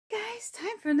guys,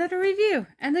 time for another review,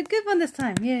 and a good one this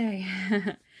time, yay!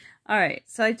 Alright,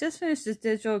 so I just finished this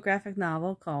digital graphic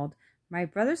novel called My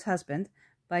Brother's Husband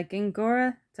by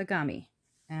Gengoroh Tagame.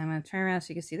 And I'm going to turn around so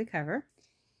you can see the cover.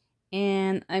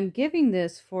 And I'm giving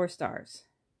this 4 stars.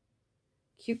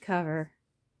 Cute cover.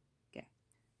 Okay.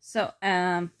 So,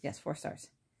 yes, 4 stars.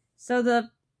 So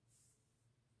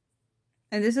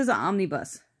and this is an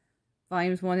omnibus.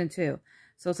 Volumes 1 and 2.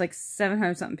 So it's like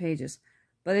 700 something pages.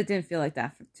 But it didn't feel like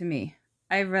that to me.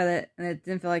 I read it and it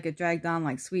didn't feel like it dragged on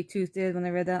like Sweet Tooth did when I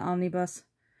read that omnibus.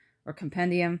 Or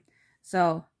compendium.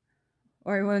 So,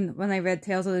 or when I read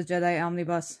Tales of the Jedi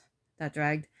omnibus, that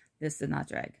dragged. This did not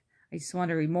drag. I just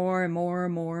wanted to read more and more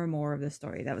and more and more of this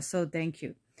story. That was so dang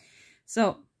cute.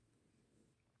 So,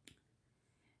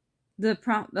 the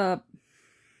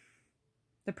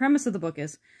premise of the book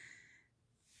is,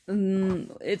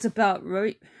 it's about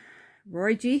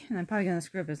Roiji, and I'm probably going to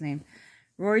screw up his name,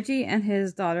 Roiji and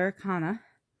his daughter, Kana,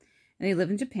 and they live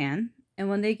in Japan, and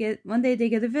one day they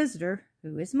get a visitor,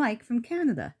 who is Mike from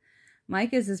Canada.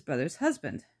 Mike is his brother's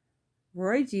husband.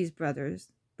 Roiji's brother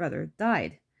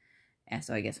died, and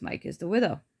so I guess Mike is the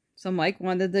widow. So Mike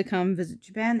wanted to come visit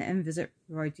Japan and visit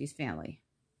Roiji's family.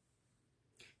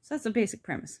 So that's the basic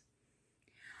premise.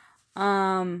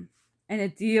 And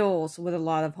it deals with a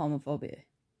lot of homophobia.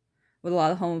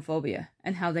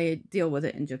 And how they deal with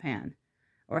it in Japan.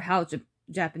 Or how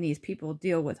Japanese people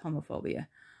deal with homophobia.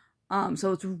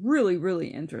 So it's really, really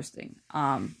interesting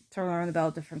to learn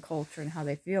about different culture and how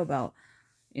they feel about,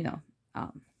 you know,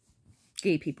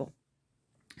 gay people.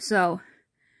 So,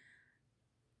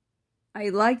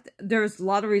 there's a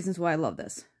lot of reasons why I love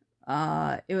this.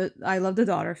 I love the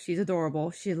daughter. She's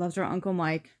adorable. She loves her Uncle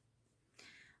Mike.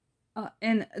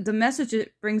 And the message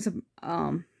it brings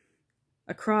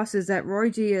across is that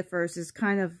Roiji at first is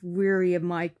kind of weary of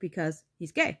Mike because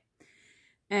he's gay.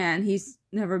 And he's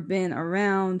never been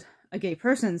around a gay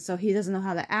person, so he doesn't know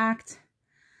how to act.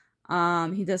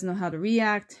 He doesn't know how to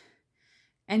react.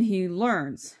 And he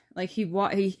learns. Like,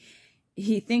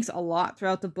 he thinks a lot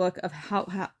throughout the book of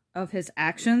of his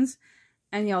actions.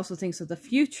 And he also thinks of the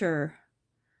future.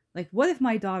 Like, what if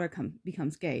my daughter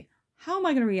becomes gay? How am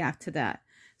I going to react to that?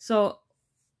 So,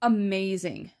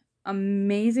 amazing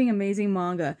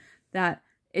manga that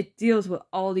it deals with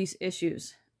all these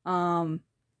issues.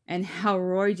 And how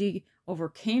Roiji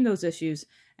overcame those issues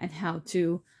and how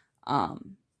to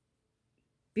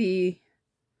be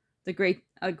a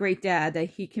great dad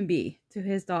that he can be to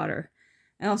his daughter,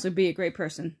 and also be a great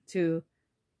person to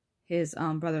his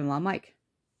brother-in-law Mike.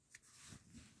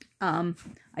 I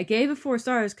gave it 4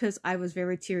 stars because I was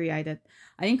very teary-eyed.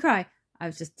 I didn't cry. I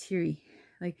was just teary.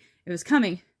 Like, it was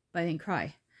coming, but I didn't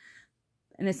cry.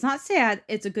 And it's not sad.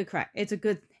 It's a good cry. It's a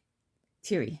good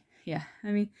teary. Yeah. I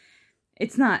mean,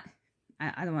 it's not.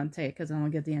 I don't want to say it because I don't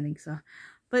want to get the ending. So,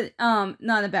 but not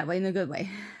in a bad way, in a good way.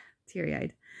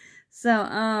 Teary-eyed. So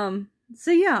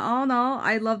yeah. All in all,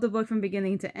 I love the book from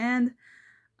beginning to end.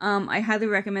 I highly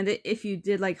recommend it if you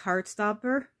did like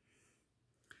Heartstopper.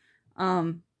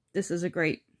 This is a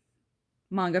great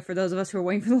manga for those of us who are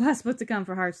waiting for the last book to come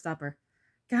for Heartstopper.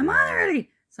 Come on already!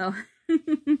 So,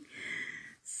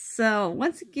 so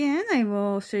once again, I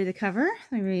will show you the cover.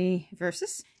 Let me reverse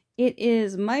this. It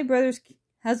is My Brother's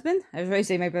Husband. I was ready to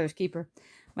say My Brother's Keeper.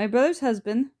 My Brother's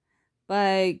Husband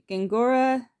by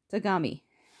Gengoroh Tagame.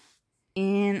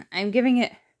 And I'm giving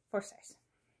it 4 stars.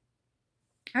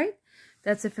 Alright,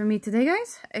 that's it for me today,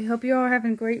 guys. I hope you all are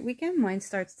having a great weekend. Mine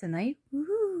starts tonight.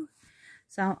 Woohoo!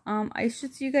 So, I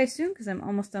should see you guys soon because I'm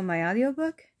almost done my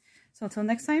audiobook. So until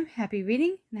next time, happy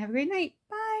reading and have a great night.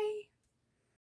 Bye!